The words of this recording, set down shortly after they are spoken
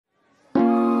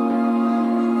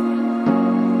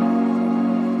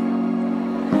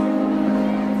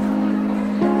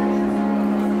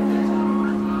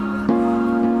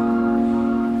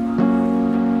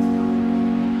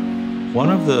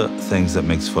the things that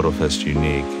makes FotoFest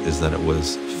unique is that it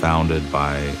was founded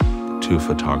by two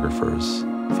photographers,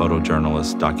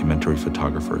 photojournalists, documentary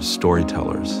photographers,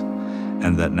 storytellers,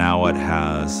 and that now it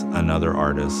has another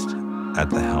artist at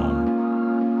the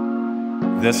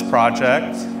helm. This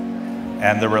project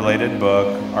and the related book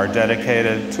are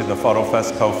dedicated to the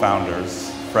FotoFest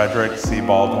co-founders, Frederick C.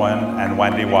 Baldwin and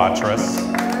Wendy Watriss.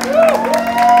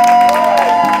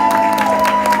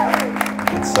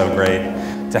 It's so great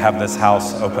to have this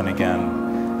house open again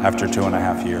after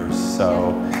 2.5 years.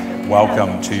 So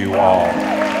welcome to you all.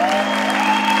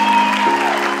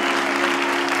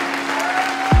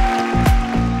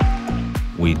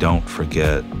 We don't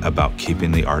forget about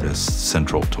keeping the artists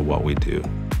central to what we do.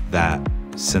 That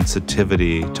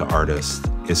sensitivity to artists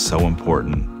is so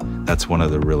important. That's one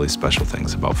of the really special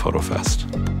things about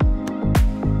FotoFest.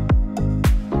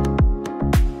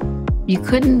 You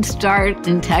couldn't start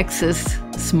in Texas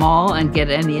small and get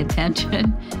any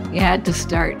attention. You had to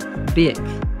start big.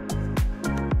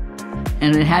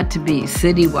 And it had to be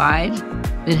citywide.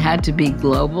 It had to be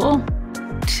global.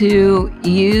 To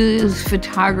use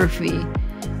photography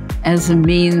as a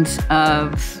means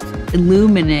of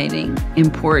illuminating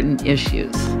important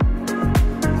issues.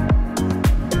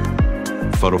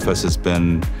 FotoFest has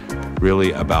been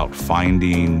really about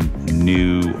finding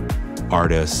new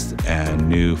artists and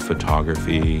new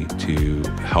photography to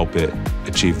help it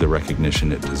achieve the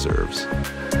recognition it deserves.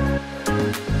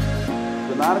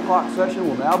 The 9 o'clock session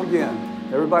will now begin.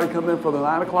 Everybody come in for the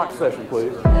 9 o'clock session,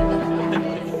 please.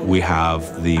 We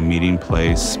have the Meeting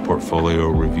Place Portfolio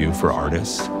Review for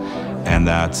Artists, and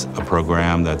that's a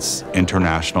program that's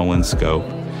international in scope,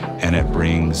 and it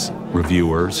brings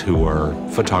reviewers who are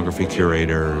photography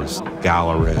curators,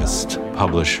 gallerists,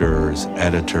 publishers,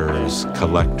 editors,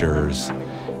 collectors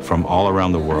from all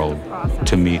around the world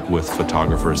to meet with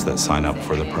photographers that sign up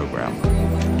for the program.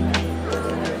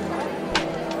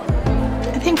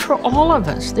 I think for all of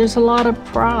us, there's a lot of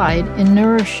pride in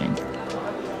nourishing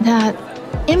that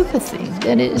empathy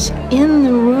that is in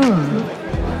the room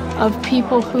of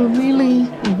people who really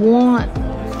want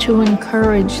to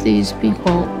encourage these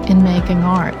people in making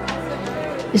art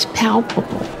is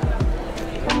palpable.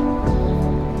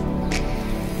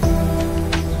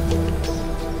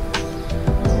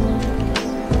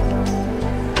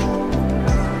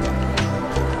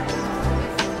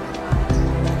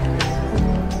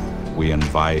 We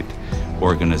invite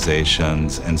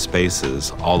organizations and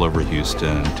spaces all over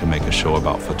Houston to make a show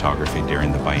about photography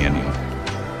during the biennial.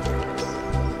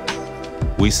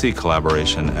 We see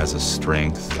collaboration as a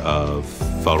strength of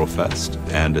FotoFest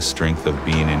and a strength of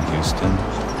being in Houston.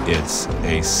 It's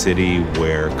a city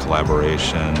where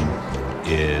collaboration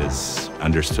is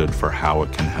understood for how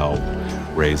it can help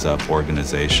raise up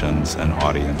organizations and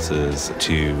audiences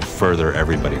to further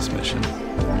everybody's mission.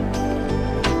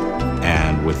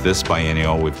 And with this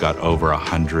biennial, we've got over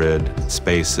 100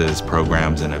 spaces,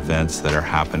 programs, and events that are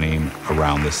happening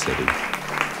around the city.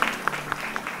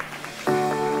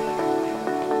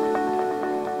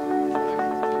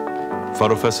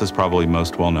 FotoFest is probably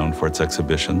most well known for its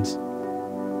exhibitions,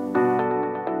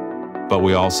 but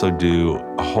we also do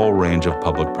a whole range of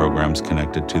public programs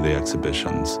connected to the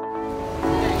exhibitions.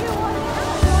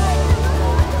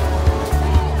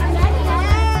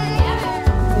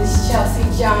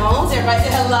 Jones, everybody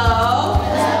say hello.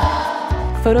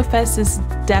 FotoFest is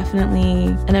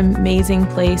definitely an amazing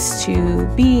place to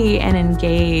be and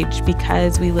engage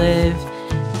because we live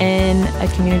in a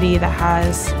community that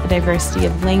has a diversity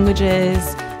of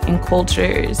languages and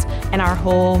cultures. And our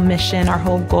whole mission, our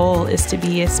whole goal is to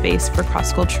be a space for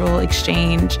cross-cultural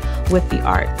exchange with the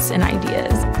arts and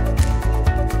ideas.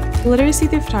 Literacy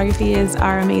Through Photography is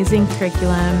our amazing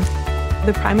curriculum.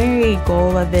 The primary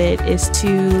goal of it is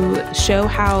to show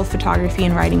how photography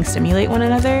and writing stimulate one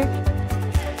another.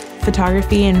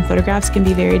 Photography and photographs can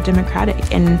be very democratic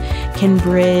and can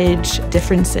bridge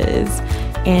differences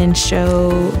and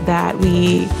show that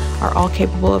we are all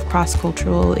capable of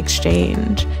cross-cultural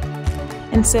exchange.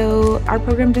 And so our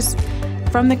program just,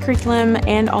 from the curriculum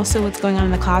and also what's going on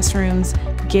in the classrooms,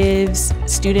 gives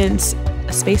students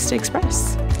a space to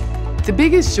express. The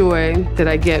biggest joy that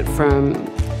I get from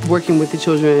working with the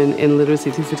children in Literacy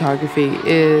Through Photography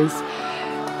is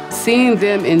seeing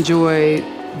them enjoy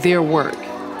their work,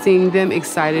 seeing them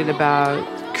excited about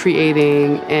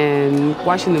creating and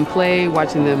watching them play,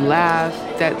 watching them laugh.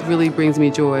 That really brings me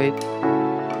joy.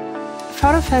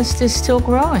 FotoFest is still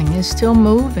growing, is still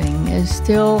moving, is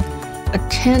still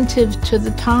attentive to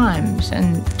the times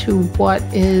and to what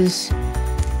is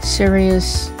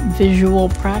serious visual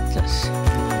practice.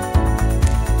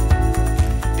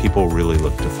 People really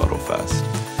look to FotoFest.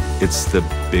 It's the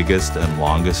biggest and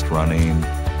longest running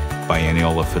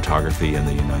biennial of photography in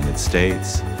the United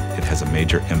States. It has a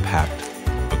major impact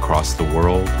across the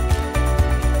world.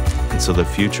 And so the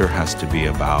future has to be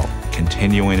about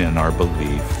continuing in our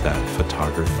belief that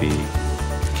photography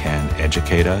can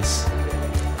educate us,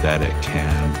 that it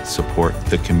can support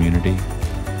the community,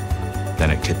 that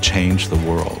it can change the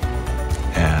world.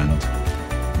 And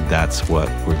that's what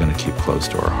we're going to keep close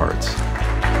to our hearts.